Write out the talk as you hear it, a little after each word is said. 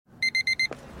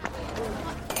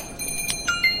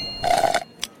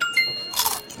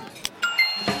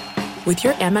With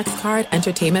your Amex card,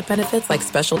 entertainment benefits like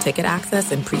special ticket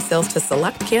access and pre-sales to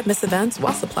select can't-miss events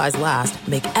while supplies last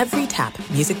make every tap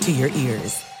music to your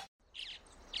ears.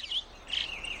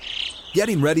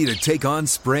 Getting ready to take on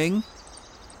spring?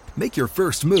 Make your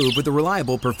first move with the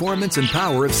reliable performance and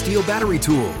power of Steel battery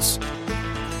tools.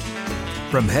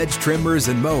 From hedge trimmers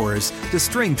and mowers to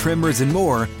string trimmers and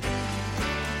more,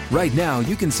 right now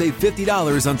you can save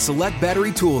 $50 on select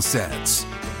battery tool sets.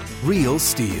 Real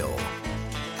Steel.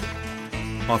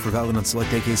 Offer valid on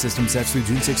select AK system sets through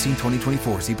June 16,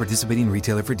 2024. See participating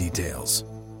retailer for details.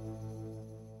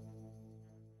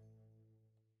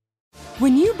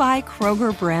 When you buy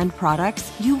Kroger brand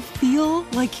products, you feel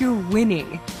like you're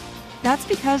winning. That's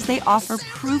because they offer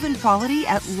proven quality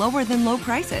at lower than low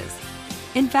prices.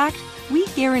 In fact, we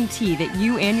guarantee that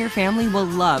you and your family will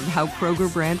love how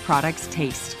Kroger brand products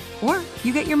taste, or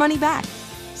you get your money back.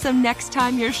 So next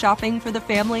time you're shopping for the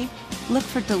family, look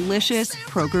for delicious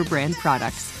Kroger brand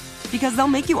products, because they'll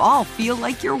make you all feel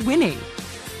like you're winning.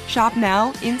 Shop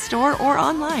now, in-store, or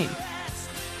online.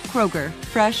 Kroger,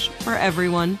 fresh for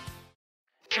everyone.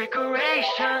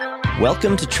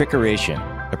 Welcome to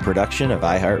Trickeration, a production of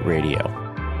iHeartRadio.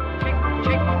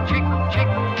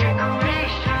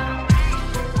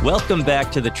 Welcome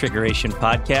back to the Trickeration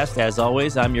podcast. As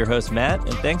always, I'm your host, Matt,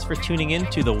 and thanks for tuning in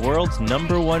to the world's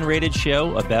 #1 rated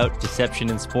show about deception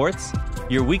in sports,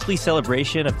 your weekly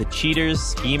celebration of the cheaters,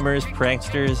 schemers,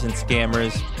 pranksters, and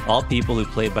scammers, all people who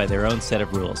play by their own set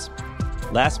of rules.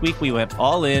 Last week, we went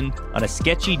all in on a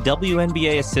sketchy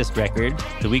WNBA assist record.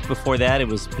 The week before that, it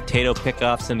was potato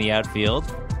pickoffs in the outfield.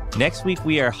 Next week,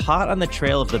 we are hot on the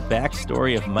trail of the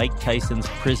backstory of Mike Tyson's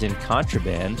prison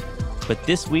contraband. But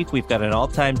this week, we've got an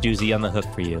all-time doozy on the hook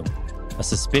for you. A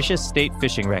suspicious state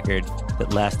fishing record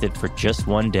that lasted for just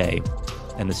one day.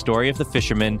 And the story of the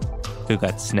fisherman who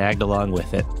got snagged along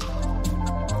with it.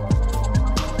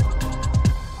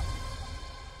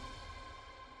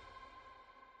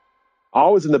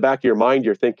 Always in the back of your mind,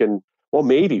 you're thinking, well,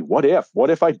 maybe, what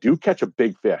if I do catch a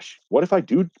big fish? What if I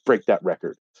do break that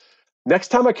record? Next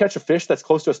time I catch a fish that's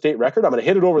close to a state record, I'm going to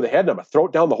hit it over the head and I'm going to throw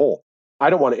it down the hole. I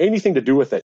don't want anything to do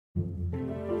with it.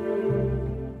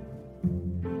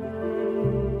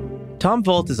 Tom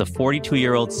Volt is a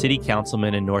 42-year-old city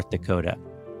councilman in North Dakota.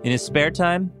 In his spare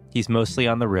time, he's mostly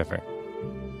on the river.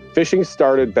 Fishing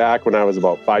started back when I was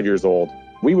about 5 years old.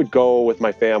 We would go with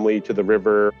my family to the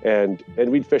river and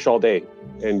we'd fish all day.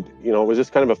 And, it was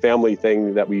just kind of a family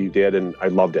thing that we did, and I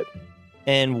loved it.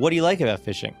 And what do you like about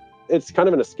fishing? It's kind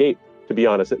of an escape, to be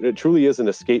honest. It truly is an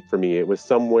escape for me. It was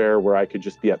somewhere where I could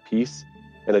just be at peace,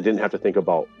 and I didn't have to think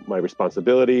about my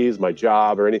responsibilities, my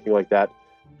job, or anything like that.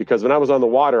 Because when I was on the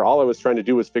water, all I was trying to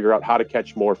do was figure out how to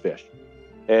catch more fish.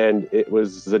 And it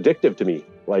was addictive to me.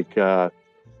 Like,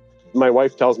 my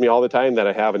wife tells me all the time that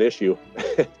I have an issue.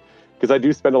 Because I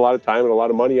do spend a lot of time and a lot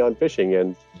of money on fishing,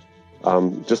 and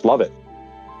just love it.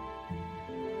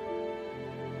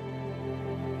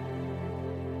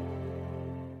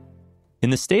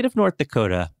 In the state of North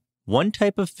Dakota, one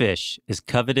type of fish is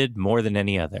coveted more than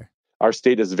any other. Our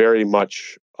state is very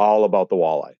much all about the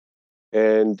walleye.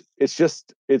 And it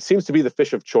seems to be the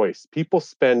fish of choice. People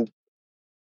spend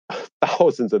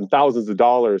thousands and thousands of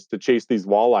dollars to chase these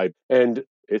walleye, and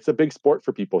it's a big sport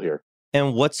for people here.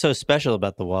 And what's so special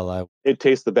about the walleye? It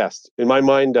tastes the best. In my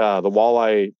mind, the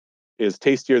walleye is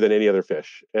tastier than any other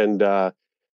fish. And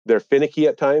they're finicky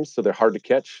at times, so they're hard to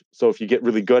catch. So if you get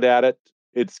really good at it,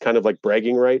 it's kind of like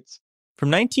bragging rights. From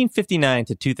 1959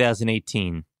 to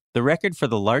 2018, the record for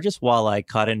the largest walleye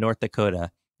caught in North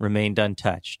Dakota remained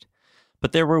untouched.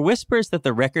 But there were whispers that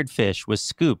the record fish was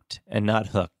scooped and not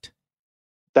hooked.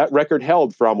 That record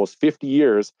held for almost 50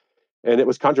 years. And it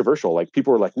was controversial. Like,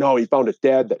 people were like, no, he found it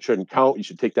dead. That shouldn't count. You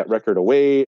should take that record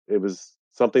away. It was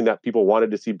something that people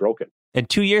wanted to see broken. And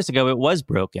 2 years ago, it was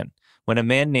broken when a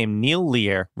man named Neil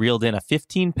Lear reeled in a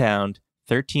 15-pound,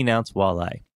 13-ounce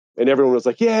walleye. And everyone was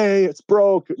like, yay, it's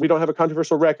broke. We don't have a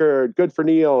controversial record. Good for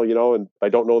Neil, and I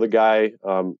don't know the guy.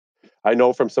 I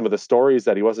know from some of the stories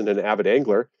that he wasn't an avid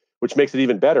angler, which makes it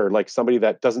even better. Like, somebody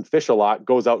that doesn't fish a lot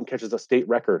goes out and catches a state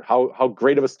record. How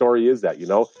great of a story is that,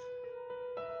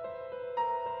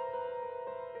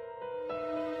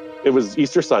 It was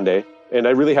Easter Sunday, and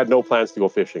I really had no plans to go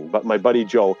fishing. But my buddy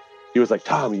Joe, he was like,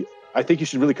 Tom, I think you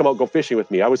should really come out and go fishing with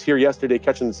me. I was here yesterday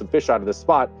catching some fish out of this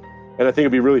spot, and I think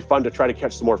it'd be really fun to try to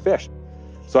catch some more fish.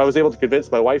 So I was able to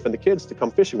convince my wife and the kids to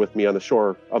come fishing with me on the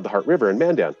shore of the Hart River in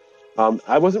Mandan.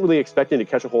 I wasn't really expecting to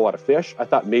catch a whole lot of fish. I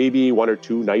thought maybe one or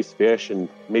two nice fish and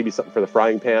maybe something for the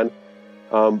frying pan.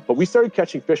 But we started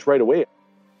catching fish right away.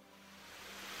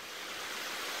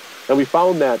 And we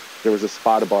found that there was a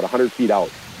spot about 100 feet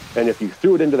out. And if you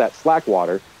threw it into that slack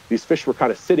water, these fish were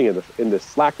kind of sitting in the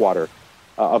slack water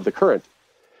of the current.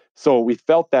 So we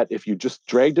felt that if you just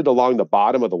dragged it along the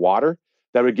bottom of the water,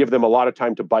 that would give them a lot of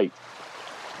time to bite.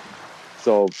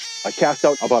 So I cast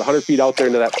out about 100 feet out there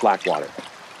into that slack water,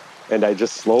 and I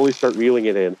just slowly start reeling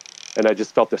it in, and I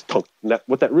just felt this tunk. And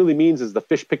what that really means is the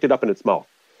fish picked it up in its mouth.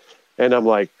 And I'm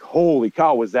like, holy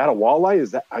cow, was that a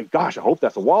walleye? Gosh, I hope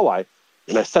that's a walleye.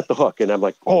 And I set the hook, and I'm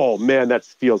like, oh man, that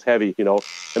feels heavy, And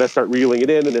I start reeling it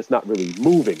in, and it's not really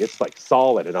moving. It's like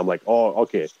solid. And I'm like, oh,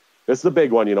 okay, this is a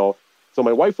big one, So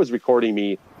my wife was recording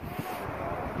me.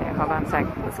 Okay, hold on a sec.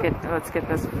 Let's get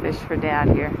this fish for Dad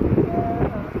here.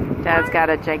 Dad's got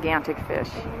a gigantic fish.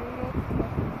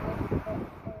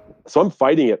 So I'm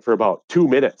fighting it for about 2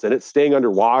 minutes, and it's staying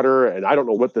underwater, and I don't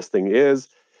know what this thing is.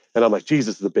 And I'm like,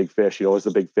 Jesus, this is a big fish, it's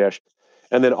a big fish.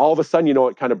 And then all of a sudden,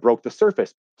 it kind of broke the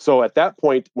surface. So at that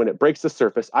point, when it breaks the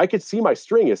surface, I could see my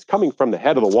string is coming from the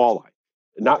head of the walleye,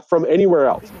 not from anywhere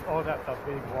else. Oh, that's a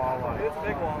big walleye. It's a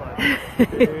big walleye.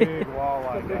 Big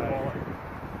walleye, guys.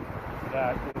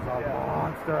 That is a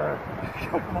monster.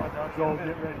 Come on, Joel, get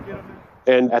ready. Get him.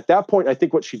 And at that point, I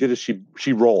think what she did is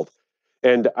she rolled.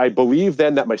 And I believe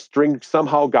then that my string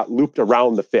somehow got looped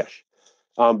around the fish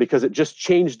because it just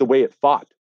changed the way it fought.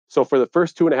 So for the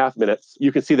first 2.5 minutes,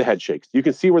 you can see the head shakes. You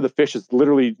can see where the fish is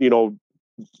literally,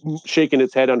 shaking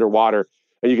its head underwater.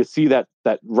 And you can see that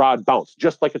rod bounce,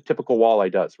 just like a typical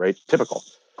walleye does, right? Typical.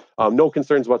 No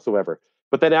concerns whatsoever.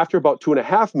 But then after about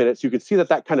 2.5 minutes, you can see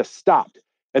that kind of stopped.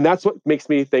 And that's what makes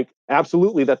me think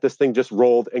absolutely that this thing just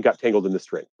rolled and got tangled in the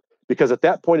string. Because at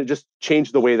that point, it just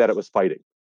changed the way that it was fighting.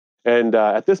 And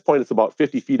at this point, it's about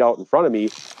 50 feet out in front of me.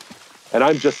 And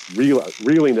I'm just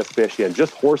reeling this fish in,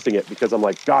 just horsing it because I'm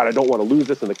like, God, I don't want to lose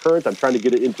this in the current. I'm trying to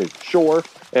get it into shore.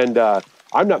 And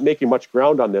I'm not making much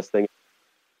ground on this thing.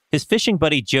 His fishing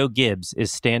buddy, Joe Gibbs,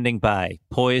 is standing by,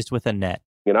 poised with a net.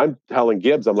 And I'm telling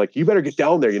Gibbs, I'm like, you better get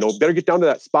down there, better get down to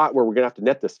that spot where we're going to have to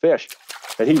net this fish.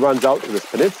 And he runs out to this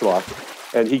peninsula,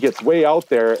 and he gets way out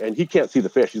there, and he can't see the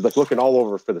fish. He's like looking all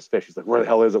over for this fish. He's like, where the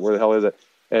hell is it? Where the hell is it?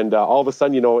 And all of a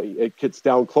sudden, it gets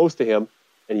down close to him,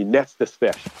 and he nets this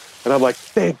fish. And I'm like,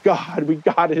 thank God, we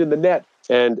got it in the net.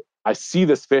 And I see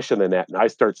this fish in the net, and I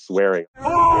start swearing.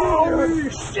 Holy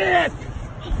shit!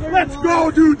 Let's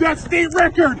go, dude! That's state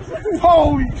record!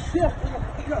 Holy shit!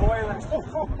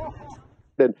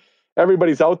 And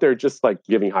everybody's out there just like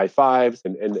giving high fives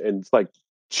and it's like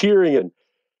cheering. And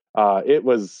it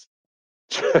was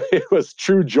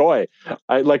true joy.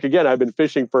 I've been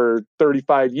fishing for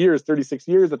 36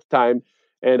 years at the time,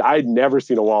 and I'd never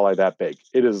seen a walleye that big.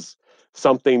 It is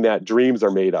something that dreams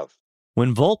are made of.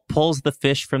 When Volt pulls the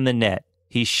fish from the net,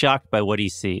 he's shocked by what he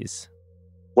sees.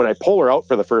 When I pull her out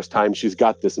for the first time, she's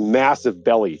got this massive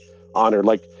belly on her.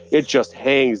 Like, it just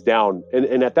hangs down.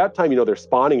 And at that time, they're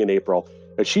spawning in April,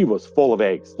 and she was full of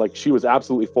eggs. Like, she was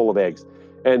absolutely full of eggs.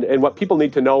 And what people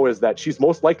need to know is that she's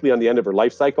most likely on the end of her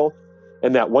life cycle,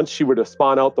 and that once she were to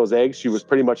spawn out those eggs, she was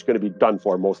pretty much going to be done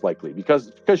for, most likely,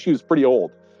 because she was pretty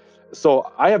old.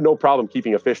 So I have no problem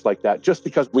keeping a fish like that, just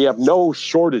because we have no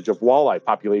shortage of walleye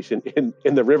population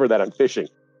in the river that I'm fishing.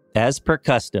 As per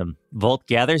custom, Volt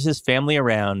gathers his family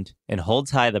around and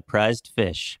holds high the prized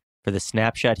fish for the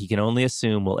snapshot he can only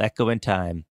assume will echo in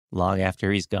time long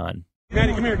after he's gone.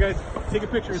 Maddie, come here, guys. Take a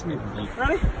picture with me.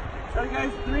 Ready? Ready,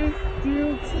 guys? 3,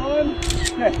 2, 1.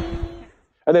 Okay.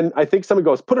 And then I think someone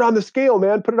goes, put it on the scale,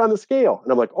 man. Put it on the scale.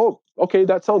 And I'm like, oh, okay,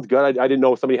 that sounds good. I didn't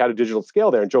know somebody had a digital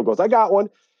scale there. And Joe goes, I got one.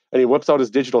 And he whips out his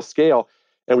digital scale,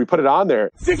 and we put it on there.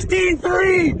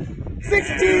 16-3!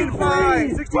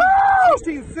 16-5!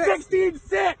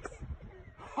 16-6!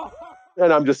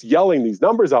 And I'm just yelling these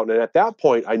numbers out. And at that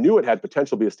point, I knew it had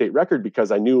potential to be a state record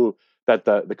because I knew that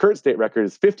the current state record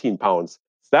is 15 pounds.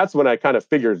 So that's when I kind of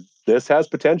figured this has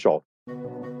potential.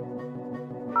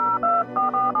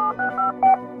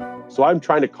 So I'm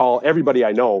trying to call everybody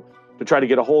I know to try to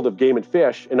get a hold of Game and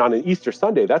Fish. And on an Easter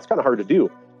Sunday, that's kind of hard to do.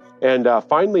 And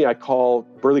finally, I call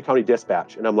Burleigh County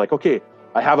Dispatch. And I'm like, okay,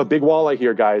 I have a big walleye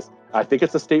here, guys. I think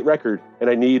it's a state record. And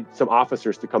I need some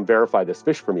officers to come verify this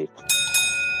fish for me.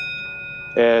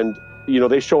 And,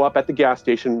 they show up at the gas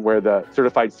station where the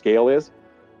certified scale is.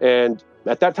 And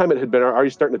at that time, it had been already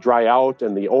starting to dry out.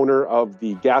 And the owner of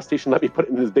the gas station let me put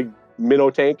it in his big minnow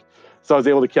tank. So I was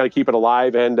able to kind of keep it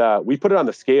alive. And we put it on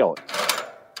the scale.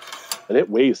 And it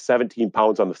weighs 17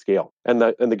 pounds on the scale. And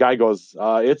the guy goes,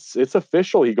 it's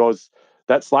official. He goes,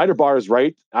 that slider bar is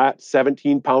right at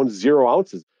 17 pounds, 0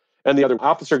 ounces. And the other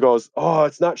officer goes, oh,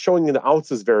 it's not showing the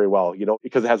ounces very well,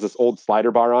 because it has this old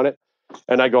slider bar on it.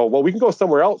 And I go, well, we can go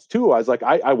somewhere else too. I was like,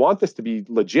 I want this to be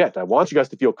legit. I want you guys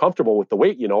to feel comfortable with the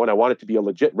weight, and I want it to be a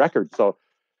legit record. So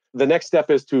the next step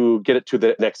is to get it to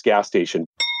the next gas station.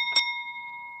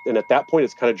 And at that point,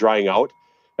 it's kind of drying out.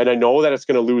 And I know that it's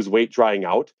going to lose weight drying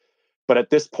out. But at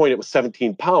this point, it was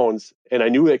 17 pounds. And I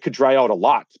knew it could dry out a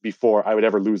lot before I would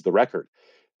ever lose the record.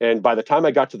 And by the time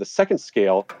I got to the second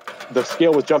scale, the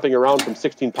scale was jumping around from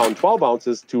 16 pound, 12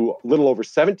 ounces to a little over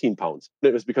 17 pounds.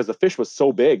 It was because the fish was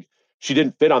so big, she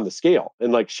didn't fit on the scale.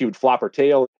 And like she would flop her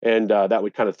tail and that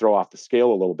would kind of throw off the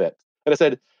scale a little bit. And I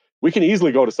said, we can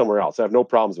easily go to somewhere else. I have no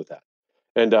problems with that.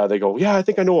 And they go, yeah, I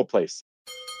think I know a place.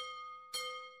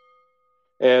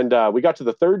 And we got to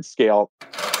the third scale.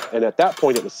 And at that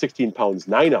point, it was 16 pounds,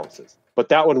 9 ounces. But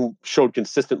that one showed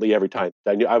consistently every time.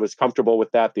 I knew I was comfortable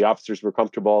with that. The officers were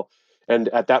comfortable. And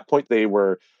at that point, they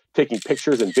were taking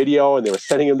pictures and video, and they were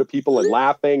sending them to people and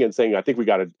laughing and saying, I think we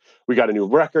got a new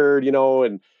record,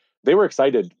 and they were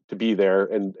excited to be there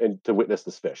and to witness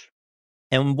this fish.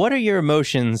 And what are your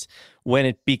emotions when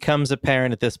it becomes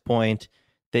apparent at this point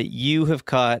that you have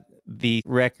caught the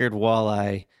record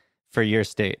walleye for your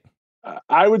state?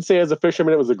 I would say as a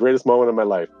fisherman, it was the greatest moment of my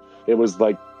life. It was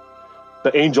like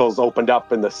the angels opened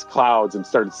up in the clouds and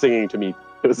started singing to me.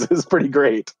 It was pretty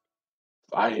great.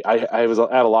 I was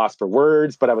at a loss for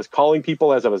words, but I was calling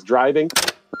people as I was driving.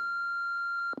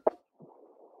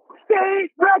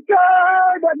 State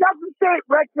record! Another state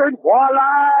record,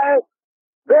 walleye!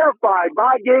 Verified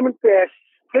by Game and Fish,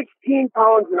 16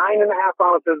 pounds, 9.5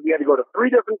 ounces. We had to go to 3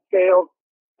 different scales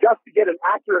just to get an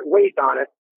accurate weight on it.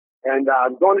 And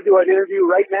I'm going to do an interview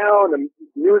right now, and the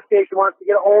news station wants to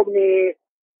get a hold of me.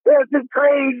 This is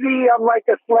crazy. I'm like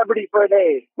a celebrity for a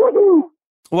day. Woohoo!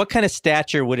 What kind of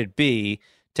stature would it be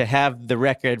to have the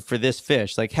record for this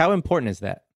fish? Like, how important is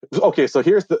that? Okay, so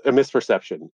here's a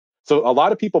misperception. So a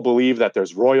lot of people believe that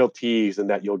there's royalties and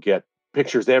that you'll get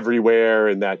pictures everywhere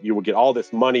and that you will get all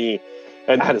this money.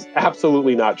 And that is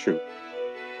absolutely not true.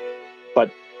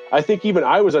 But I think even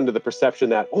I was under the perception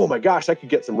that, oh my gosh, I could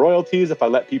get some royalties if I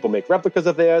let people make replicas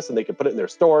of this and they can put it in their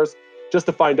stores, just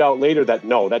to find out later that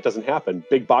no, that doesn't happen.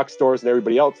 Big box stores and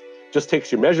everybody else just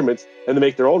takes your measurements and they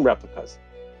make their own replicas.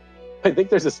 I think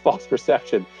there's this false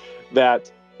perception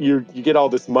that you get all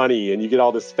this money and you get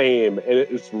all this fame, and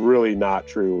it's really not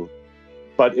true.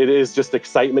 But it is just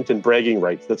excitement and bragging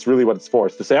rights. That's really what it's for.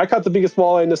 It's to say, I caught the biggest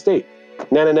walleye in the state.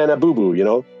 Nana, nana, boo-boo,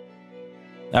 All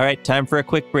right, time for a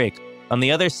quick break. On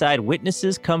the other side,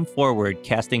 witnesses come forward,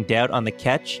 casting doubt on the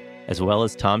catch, as well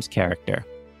as Tom's character.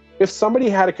 If somebody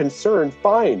had a concern,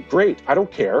 fine, great, I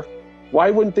don't care.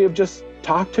 Why wouldn't they have just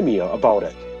talked to me about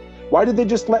it? Why did they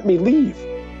just let me leave?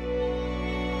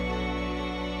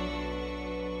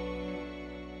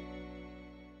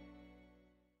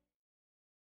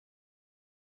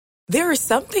 There are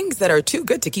some things that are too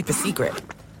good to keep a secret.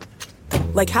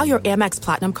 Like how your Amex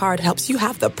Platinum card helps you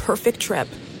have the perfect trip.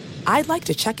 I'd like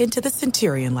to check into the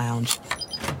Centurion Lounge.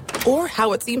 Or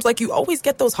how it seems like you always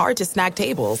get those hard-to-snag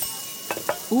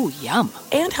tables. Ooh, yum.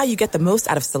 And how you get the most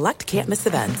out of select can't-miss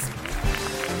events.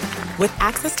 With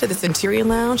access to the Centurion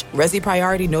Lounge, Resi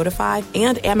Priority Notified,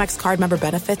 and Amex card member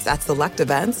benefits at select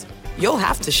events, you'll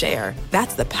have to share.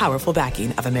 That's the powerful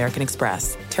backing of American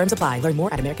Express. Terms apply. Learn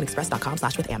more at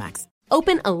americanexpress.com/withAmex.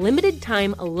 Open a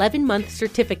limited-time 11-month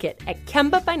certificate at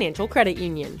Kemba Financial Credit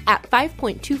Union. At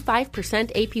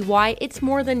 5.25% APY, it's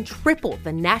more than triple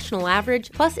the national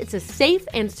average, plus it's a safe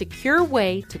and secure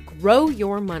way to grow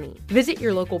your money. Visit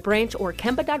your local branch or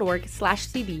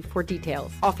kemba.org/CD for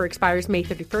details. Offer expires May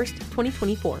 31st,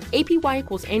 2024. APY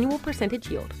equals annual percentage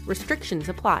yield. Restrictions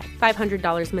apply.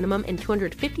 $500 minimum and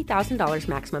 $250,000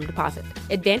 maximum deposit.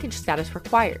 Advantage status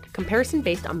required. Comparison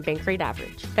based on bank rate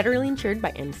average. Federally insured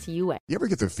by NCUA. You ever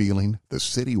get the feeling the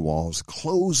city walls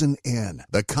closing in,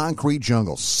 the concrete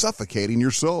jungle suffocating your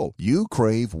soul? You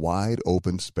crave wide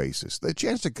open spaces, the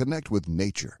chance to connect with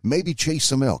nature, maybe chase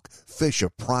some elk, fish a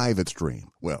private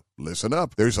stream. Well, listen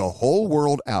up. There's a whole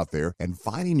world out there, and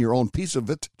finding your own piece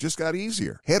of it just got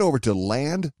easier. Head over to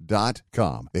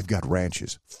land.com. They've got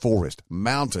ranches, forest,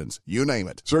 mountains, you name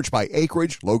it. Search by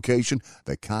acreage, location,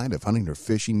 the kind of hunting or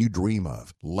fishing you dream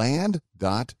of.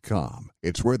 Land.com.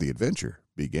 It's where the adventure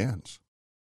begins.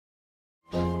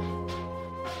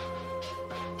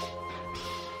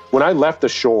 When I left the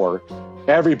shore,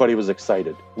 everybody was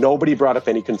excited. Nobody brought up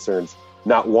any concerns,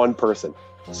 not one person.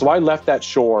 So I left that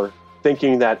shore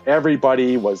thinking that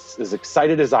everybody was as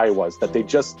excited as I was, that they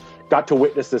just got to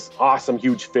witness this awesome,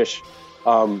 huge fish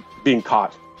being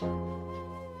caught.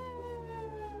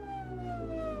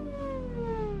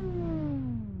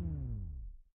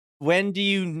 When do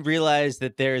you realize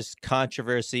that there's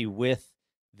controversy with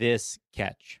this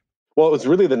catch? Well, it was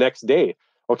really the next day.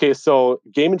 Okay, so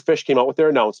Game and Fish came out with their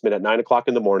announcement at 9 o'clock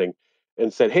in the morning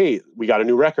and said, hey, we got a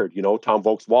new record. Tom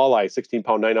Volk's walleye,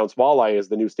 16-pound, 9-ounce walleye is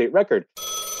the new state record.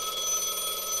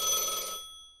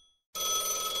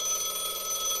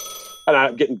 And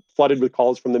I'm getting flooded with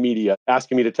calls from the media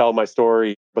asking me to tell my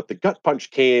story. But the gut punch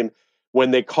came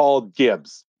when they called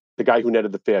Gibbs, the guy who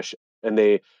netted the fish. And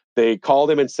they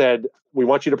called him and said, we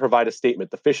want you to provide a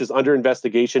statement. The fish is under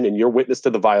investigation and you're witness to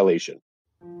the violation.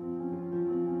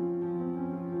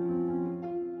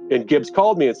 And Gibbs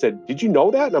called me and said, did you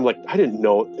know that? And I'm like, I didn't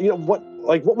know.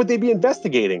 What would they be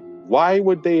investigating? Why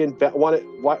would they want it?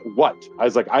 What? I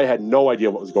was like, I had no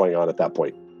idea what was going on at that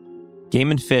point. Game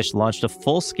and Fish launched a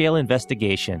full-scale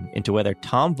investigation into whether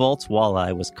Tom Volt's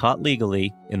walleye was caught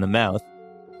legally in the mouth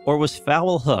or was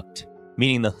foul hooked,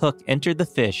 meaning the hook entered the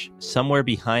fish somewhere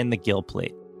behind the gill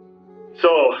plate. So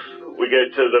we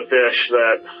get to the fish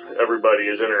that everybody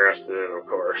is interested in, of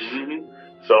course. Mm-hmm.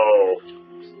 So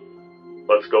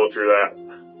let's go through that.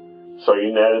 So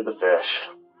you netted the fish.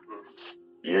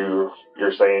 You're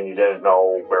saying you didn't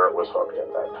know where it was hooked at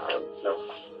that time? No.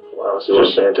 Well, I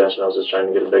wasn't paying attention. I was just trying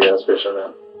to get a big-ass fish on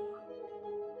that.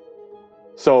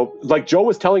 So, like Joe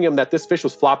was telling him that this fish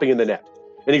was flopping in the net.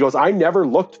 And he goes, I never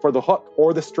looked for the hook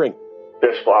or the string.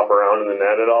 Fish flop around in the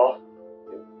net at all?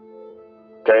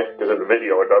 Okay, because in the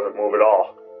video it doesn't move at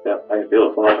all. Yeah, I can feel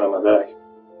it flying on my back.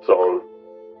 So,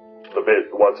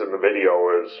 what's in the video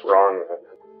is wrong.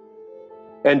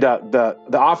 And the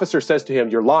officer says to him,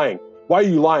 you're lying. Why are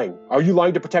you lying? Are you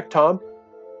lying to protect Tom?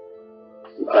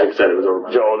 I said it was over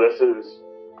my Joe, this is...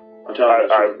 I've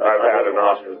had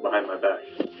enough. It was behind my back.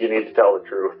 You need to tell the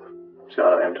truth.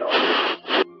 I am telling you.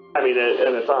 I mean,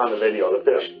 and it's on the video. The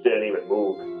fish didn't even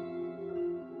move.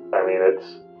 I mean,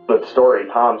 it's the story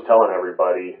Tom's telling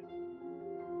everybody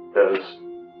is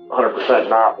 100%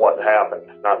 not what happened,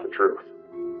 not the truth.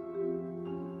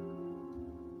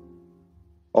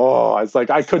 Oh, it's like,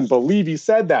 I couldn't believe he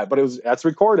said that, but that's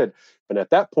recorded. And at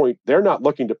that point, they're not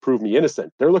looking to prove me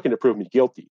innocent. They're looking to prove me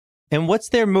guilty. And what's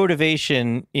their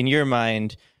motivation in your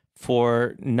mind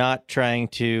for not trying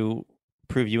to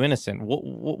prove you innocent?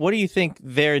 What do you think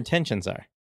their intentions are?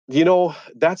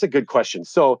 That's a good question.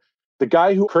 So the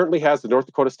guy who currently has the North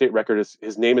Dakota state record,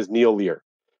 his name is Neil Lear.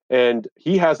 And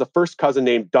he has a first cousin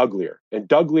named Doug Lear. And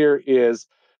Doug Lear is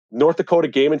North Dakota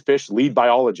Game and Fish lead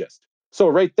biologist. So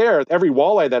right there, every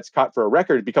walleye that's caught for a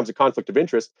record becomes a conflict of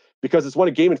interest because it's one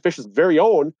of Game and Fish's very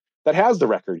own that has the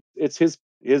record. It's his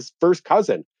first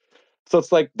cousin. So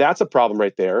it's like, that's a problem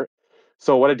right there.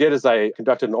 So what I did is I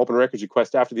conducted an open records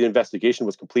request after the investigation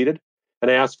was completed.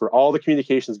 And I asked for all the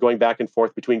communications going back and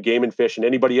forth between Game and Fish and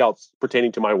anybody else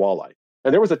pertaining to my walleye.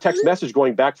 And there was a text message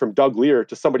going back from Doug Lear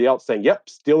to somebody else saying, yep,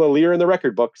 still a Lear in the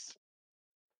record books.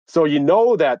 So you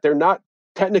know that they're not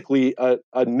technically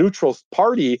a neutral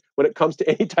party when it comes to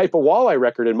any type of walleye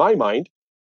record in my mind.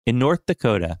 In North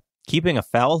Dakota, keeping a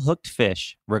foul-hooked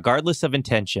fish, regardless of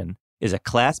intention, is a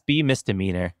Class B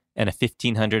misdemeanor and a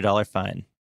 $1,500 fine.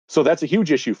 So that's a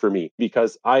huge issue for me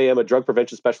because I am a drug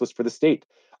prevention specialist for the state.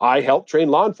 I help train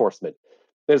law enforcement.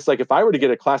 And it's like, if I were to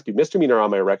get a Class B misdemeanor on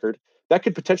my record, that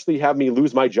could potentially have me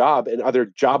lose my job and other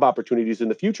job opportunities in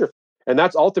the future. And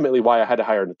that's ultimately why I had to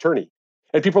hire an attorney.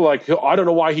 And people are like, I don't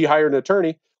know why he hired an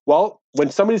attorney. Well,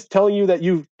 when somebody's telling you that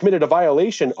you've committed a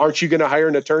violation, aren't you going to hire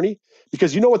an attorney?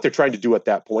 Because you know what they're trying to do at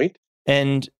that point.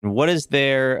 And what does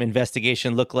their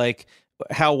investigation look like?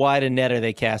 How wide a net are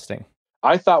they casting?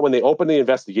 I thought when they opened the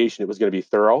investigation, it was going to be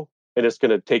thorough and it's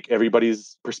going to take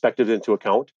everybody's perspective into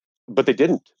account, but they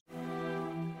didn't.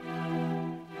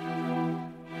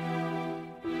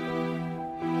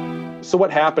 So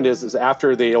what happened is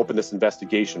after they opened this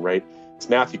investigation, right, this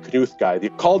Matthew Knuth guy, they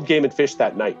called Game and Fish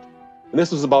that night. And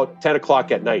this was about 10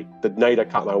 o'clock at night, the night I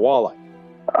caught my walleye.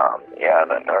 Yeah,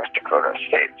 the North Dakota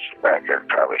State's record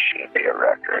probably shouldn't be a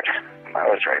record. I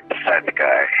was right beside the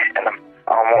guy, and I'm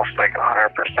almost like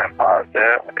 100%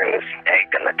 positive it was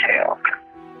snagged in the tail.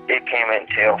 It came in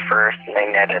tail first, and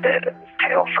they netted it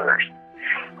tail first.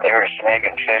 They were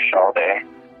snagging fish all day.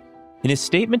 In his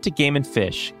statement to Game and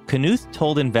Fish, Knuth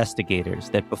told investigators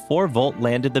that before Volt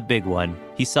landed the big one,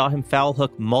 he saw him foul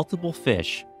hook multiple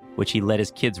fish, which he let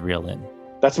his kids reel in.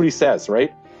 That's what he says,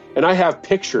 right? And I have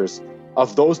pictures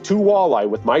of those two walleye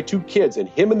with my two kids and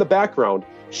him in the background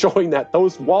showing that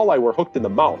those walleye were hooked in the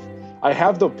mouth. I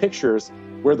have the pictures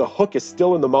where the hook is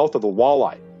still in the mouth of the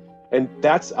walleye. And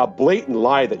that's a blatant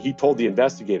lie that he told the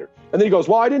investigator. And then he goes,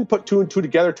 well, I didn't put two and two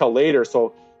together till later,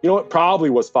 so you know, it probably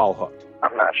was foul hooked.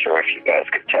 I'm not sure if you guys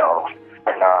could tell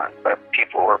or not, but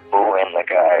people were booing the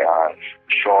guy on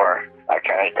shore. I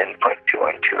kind of didn't put two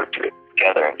and two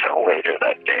together until later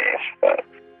that day, but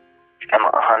I'm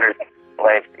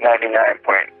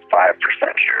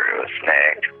 99.5% sure it was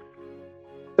snagged.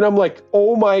 And I'm like,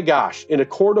 oh my gosh, in a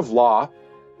court of law,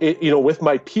 with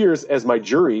my peers as my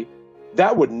jury,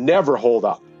 that would never hold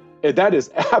up. And that is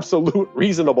absolute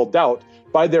reasonable doubt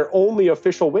by their only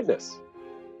official witness.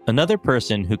 Another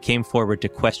person who came forward to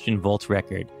question Volt's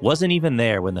record wasn't even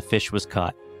there when the fish was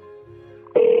caught.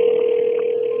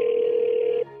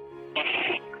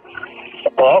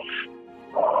 Well,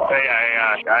 hey,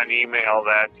 I got an email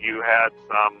that you had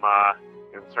some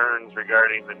concerns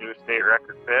regarding the new state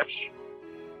record fish.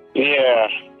 Yeah,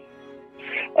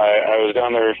 I was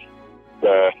down there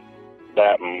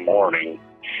that morning,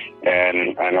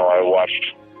 and I know I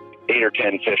watched 8 or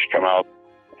 10 fish come out,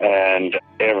 and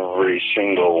every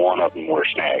single one of them were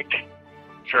snagged.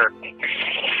 Sure.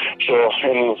 So,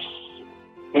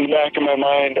 in the back of my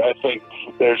mind, I think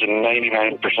there's a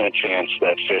 99% chance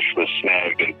that fish was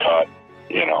snagged and caught,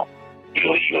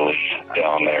 illegally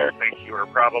down there. I think you were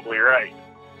probably right.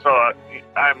 So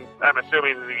I'm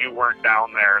assuming that you weren't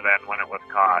down there then when it was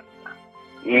caught.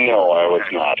 No, I was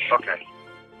not. Okay.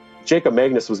 Jacob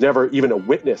Magnus was never even a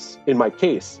witness in my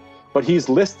case, but he's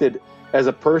listed as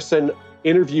a person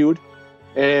interviewed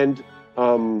and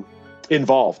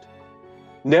involved.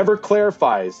 Never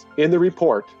clarifies in the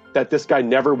report that this guy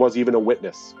never was even a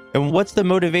witness. And what's the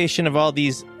motivation of all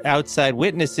these outside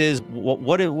witnesses?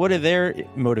 What are their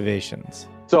motivations?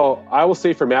 So I will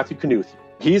say for Matthew Knuth,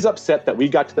 he's upset that we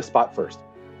got to the spot first.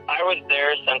 I was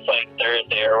there since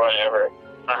Thursday or whatever,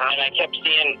 and I kept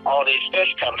seeing all these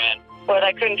fish come in, but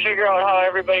I couldn't figure out how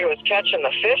everybody was catching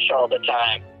the fish all the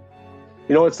time.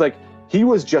 It's like he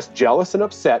was just jealous and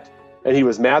upset, and he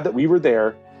was mad that we were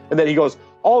there, and then he goes,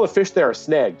 all the fish there are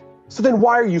snagged. So then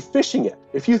why are you fishing it?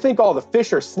 If you think all the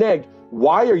fish are snagged,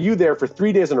 why are you there for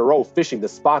 3 days in a row fishing the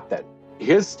spot then?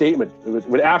 His statement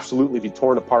would absolutely be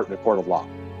torn apart in a court of law.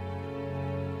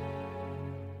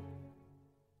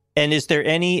 And is there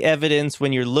any evidence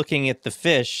when you're looking at the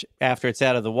fish after it's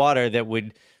out of the water that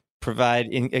would provide,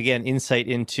 insight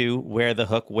into where the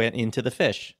hook went into the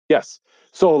fish? Yes.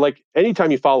 So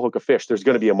anytime you foul hook a fish, there's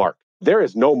going to be a mark. There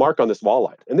is no mark on this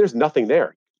walleye, and there's nothing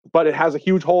there, but it has a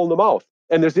huge hole in the mouth.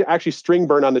 And there's actually string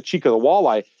burn on the cheek of the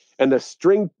walleye, and the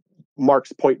string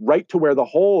marks point right to where the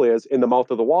hole is in the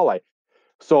mouth of the walleye.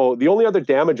 So the only other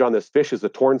damage on this fish is the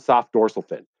torn soft dorsal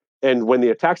fin. And when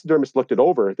the taxidermist looked it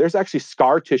over, there's actually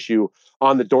scar tissue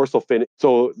on the dorsal fin.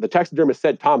 So the taxidermist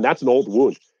said, Tom, that's an old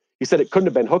wound. He said it couldn't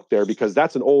have been hooked there because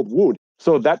that's an old wound.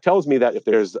 So that tells me that if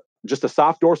there's just a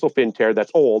soft dorsal fin tear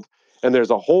that's old, and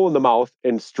there's a hole in the mouth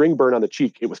and string burn on the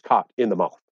cheek, it was caught in the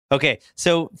mouth. Okay,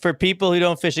 so for people who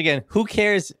don't fish, again, who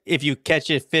cares if you catch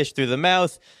a fish through the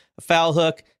mouth, a foul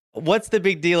hook? What's the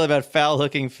big deal about foul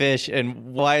hooking fish,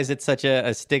 and why is it such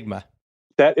a stigma?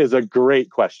 That is a great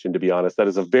question, to be honest. That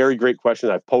is a very great question.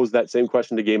 I've posed that same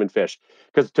question to Game and Fish,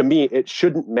 because to me, it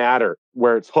shouldn't matter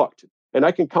where it's hooked. And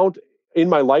I can count in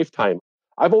my lifetime,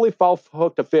 I've only foul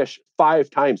hooked a fish 5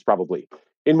 times probably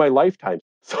in my lifetime.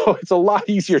 So it's a lot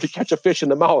easier to catch a fish in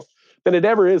the mouth than it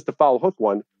ever is to foul hook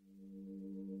one.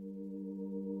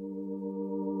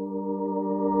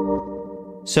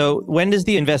 So when does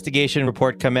the investigation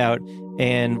report come out,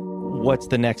 and what's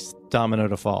the next domino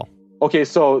to fall? Okay,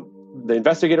 so the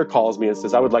investigator calls me and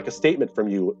says, I would like a statement from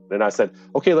you. And I said,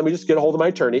 okay, let me just get a hold of my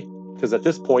attorney, because at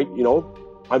this point,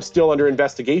 I'm still under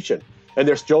investigation, and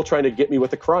they're still trying to get me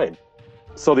with a crime.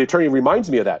 So the attorney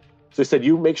reminds me of that. So he said,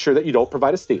 you make sure that you don't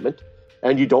provide a statement,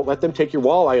 and you don't let them take your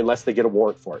walleye unless they get a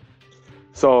warrant for it.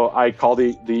 So I called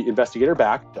the investigator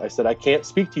back. I said, I can't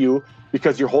speak to you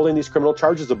because you're holding these criminal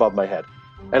charges above my head.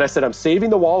 And I said, I'm saving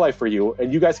the walleye for you,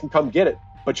 and you guys can come get it,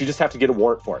 but you just have to get a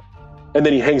warrant for it. And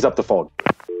then he hangs up the phone.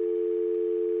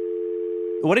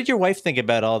 What did your wife think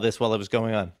about all this while it was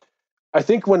going on? I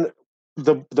think when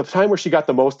the time where she got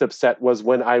the most upset was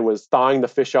when I was thawing the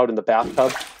fish out in the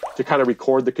bathtub to kind of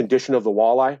record the condition of the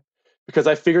walleye, because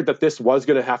I figured that this was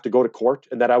going to have to go to court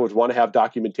and that I would want to have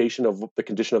documentation of the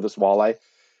condition of this walleye.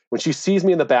 When she sees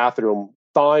me in the bathroom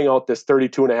thawing out this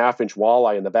 32.5-inch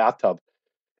walleye in the bathtub,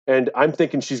 and I'm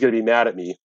thinking she's going to be mad at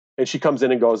me, and she comes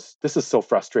in and goes, this is so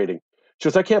frustrating. She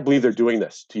goes, I can't believe they're doing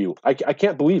this to you. I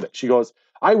can't believe it. She goes,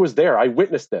 I was there. I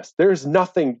witnessed this. There's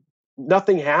nothing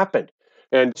happened.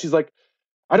 And she's like,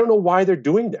 I don't know why they're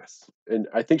doing this. And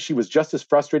I think she was just as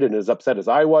frustrated and as upset as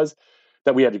I was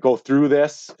that we had to go through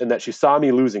this, and that she saw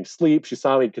me losing sleep. She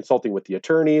saw me consulting with the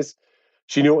attorneys.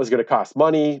 She knew it was going to cost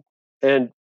money.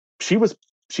 And she was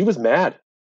mad.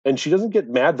 And she doesn't get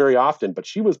mad very often, but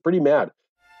she was pretty mad.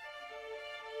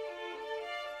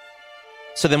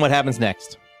 So then what happens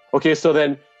next? Okay, so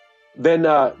then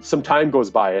some time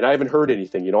goes by, and I haven't heard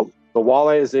anything. The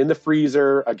walleye is in the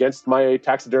freezer against my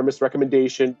taxidermist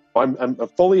recommendation. I'm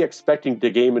fully expecting the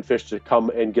Game and Fish to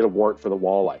come and get a warrant for the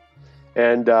walleye.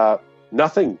 And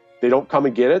nothing. They don't come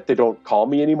and get it. They don't call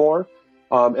me anymore.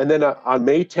 And then on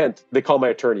May 10th, they call my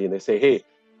attorney and they say, hey,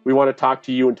 we want to talk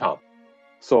to you and Tom.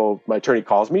 So my attorney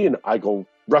calls me and I go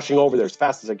rushing over there as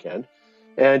fast as I can.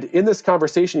 And in this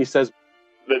conversation, he says,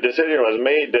 the decision was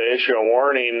made to issue a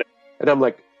warning. And I'm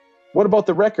like, what about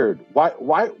the record?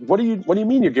 What do you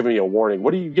mean you're giving me a warning?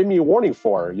 What are you giving me a warning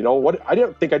for? You know, I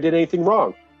didn't think I did anything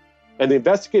wrong. And the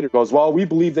investigator goes, well, we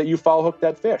believe that you foul hooked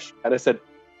that fish. And I said,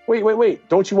 wait.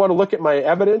 Don't you want to look at my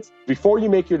evidence before you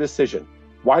make your decision?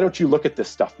 Why don't you look at this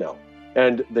stuff now?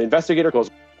 And the investigator goes,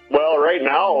 well, right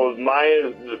now,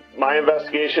 my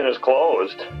investigation is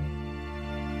closed.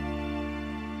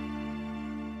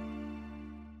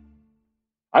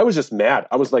 I was just mad.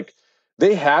 I was like,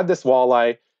 they had this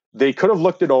walleye. They could have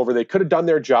looked it over. They could have done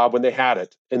their job when they had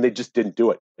it, and they just didn't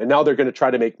do it. And now they're going to try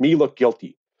to make me look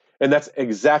guilty. And that's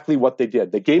exactly what they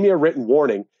did. They gave me a written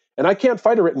warning, and I can't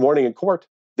fight a written warning in court.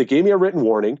 They gave me a written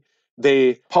warning.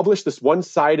 They published this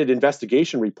one-sided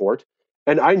investigation report,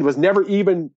 and I was never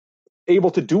even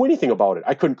able to do anything about it.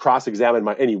 I couldn't cross-examine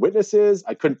any witnesses.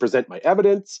 I couldn't present my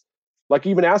evidence. Like,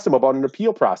 even asked them about an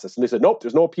appeal process, and they said, nope,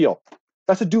 there's no appeal.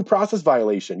 That's a due process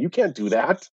violation. You can't do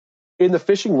that. In the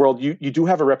fishing world, you do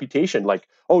have a reputation. Like,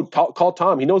 oh, call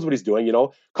Tom. He knows what he's doing. You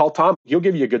know, call Tom. He'll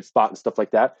give you a good spot and stuff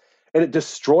like that. And it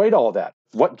destroyed all that.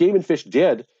 What Game and Fish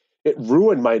did, it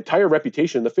ruined my entire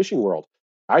reputation in the fishing world.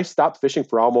 I stopped fishing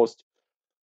for almost,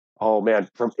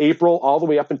 from April all the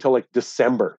way up until like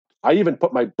December. I even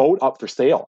put my boat up for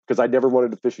sale because I never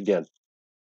wanted to fish again.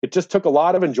 It just took a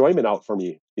lot of enjoyment out for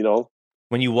me, you know.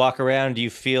 When you walk around, do you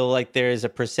feel like there is a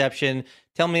perception?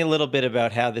 Tell me a little bit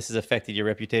about how this has affected your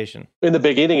reputation. In the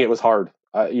beginning, it was hard.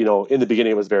 In the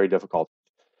beginning, it was very difficult.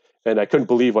 And I couldn't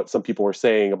believe what some people were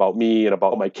saying about me and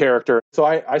about my character. So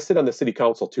I sit on the city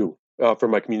council too, for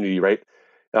my community, right?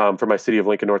 For my city of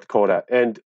Lincoln, North Dakota.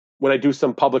 And when I do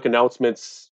some public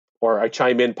announcements or I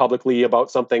chime in publicly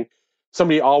about something,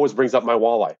 somebody always brings up my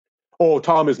walleye. Oh,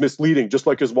 Tom is misleading, just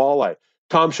like his walleye.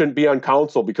 Tom shouldn't be on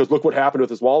council because look what happened with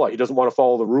his walleye. He doesn't want to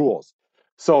follow the rules.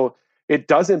 So it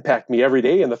does impact me every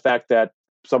day in the fact that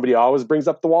somebody always brings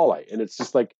up the walleye. And it's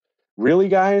just like, really,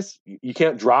 guys? You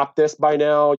can't drop this by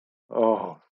now?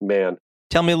 Oh, man.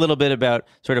 Tell me a little bit about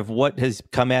sort of what has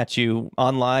come at you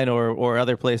online or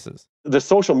other places. The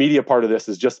social media part of this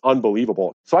is just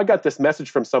unbelievable. So I got this message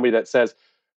from somebody that says,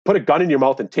 put a gun in your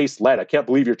mouth and taste lead. I can't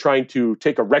believe you're trying to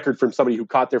take a record from somebody who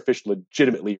caught their fish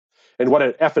legitimately. And what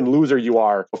an effing loser you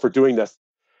are for doing this.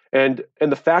 And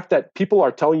the fact that people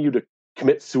are telling you to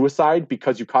commit suicide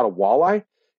because you caught a walleye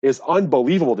is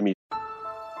unbelievable to me.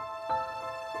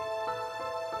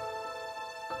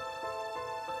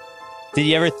 Did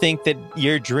you ever think that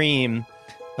your dream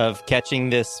of catching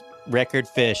this record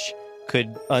fish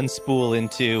could unspool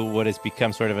into what has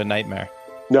become sort of a nightmare?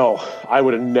 No, I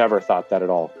would have never thought that at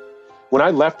all. When I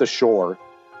left the shore,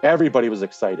 everybody was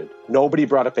excited. Nobody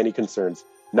brought up any concerns.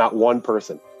 Not one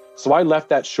person. So I left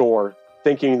that shore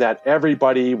thinking that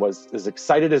everybody was as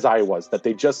excited as I was, that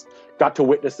they just got to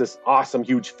witness this awesome,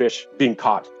 huge fish being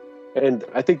caught. And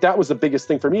I think that was the biggest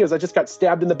thing for me is I just got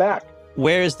stabbed in the back.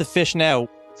 Where is the fish now?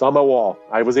 It's on my wall.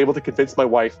 I was able to convince my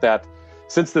wife that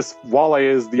since this walleye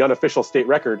is the unofficial state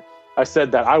record, I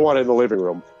said that I want it in the living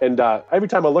room. And every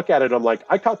time I look at it, I'm like,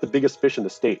 I caught the biggest fish in the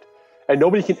state. And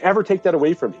nobody can ever take that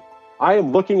away from me. I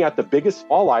am looking at the biggest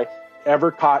walleye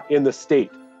ever caught in the state.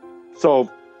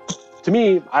 So to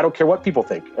me, I don't care what people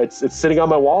think. It's sitting on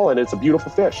my wall and it's a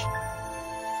beautiful fish.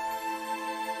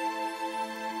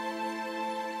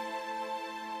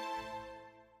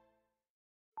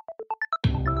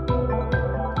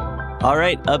 All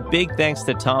right, a big thanks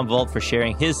to Tom Vault for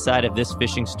sharing his side of this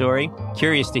fishing story.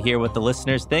 Curious to hear what the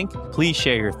listeners think. Please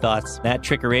share your thoughts at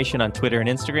Trickeration on Twitter and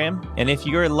Instagram. And if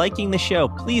you're liking the show,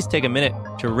 please take a minute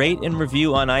to rate and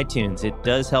review on iTunes. It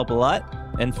does help a lot.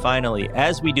 And finally,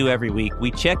 as we do every week,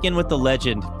 we check in with the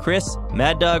legend, Chris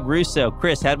Mad Dog Russo.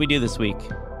 Chris, how'd we do this week?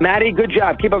 Maddie, good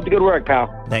job. Keep up the good work, pal.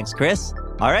 Thanks, Chris.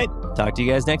 All right, talk to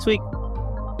you guys next week.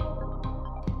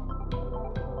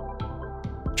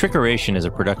 Trickeration is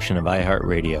a production of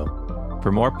iHeartRadio.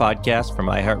 For more podcasts from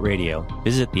iHeartRadio,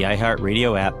 visit the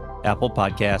iHeartRadio app, Apple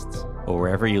Podcasts, or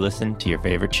wherever you listen to your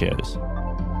favorite shows.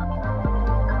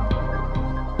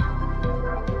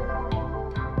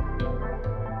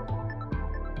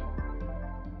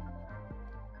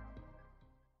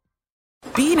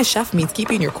 Being a chef means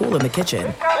keeping your cool in the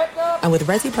kitchen. And with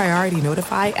Resi Priority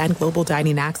Notify and Global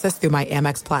Dining Access through my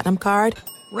Amex Platinum card,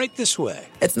 right this way.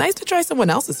 It's nice to try someone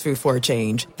else's food for a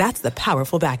change. That's the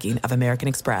powerful backing of American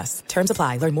Express. Terms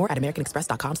apply. Learn more at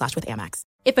americanexpress.com/withAmex.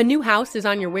 If a new house is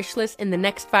on your wish list in the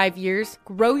next 5 years,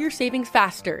 grow your savings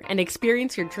faster and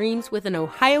experience your dreams with an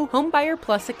Ohio Homebuyer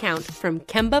Plus account from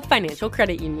Kemba Financial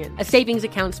Credit Union. A savings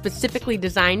account specifically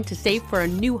designed to save for a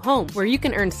new home where you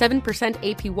can earn 7%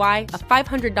 APY,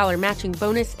 a $500 matching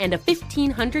bonus, and a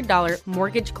 $1,500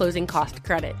 mortgage closing cost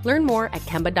credit. Learn more at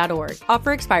Kemba.org.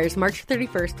 Offer expires March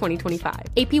 31st, 2025.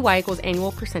 APY equals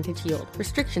annual percentage yield.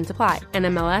 Restrictions apply.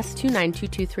 NMLS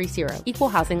 292230. Equal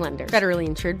housing lender. Federally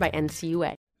insured by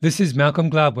NCUA. This is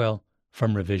Malcolm Gladwell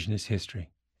from Revisionist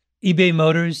History. eBay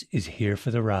Motors is here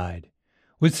for the ride.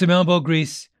 With some elbow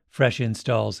grease, fresh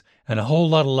installs, and a whole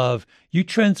lot of love, you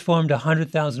transformed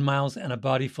 100,000 miles and a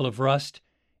body full of rust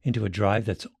into a drive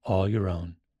that's all your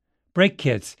own. Brake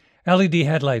kits, LED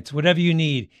headlights, whatever you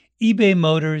need, eBay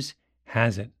Motors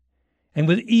has it. And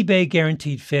with eBay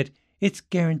Guaranteed Fit, it's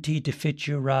guaranteed to fit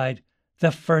your ride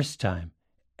the first time,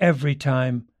 every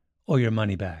time, or your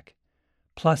money back.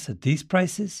 Plus, at these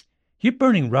prices, you're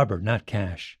burning rubber, not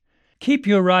cash. Keep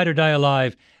your ride or die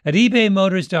alive at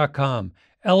ebaymotors.com.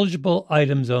 Eligible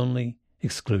items only.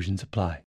 Exclusions apply.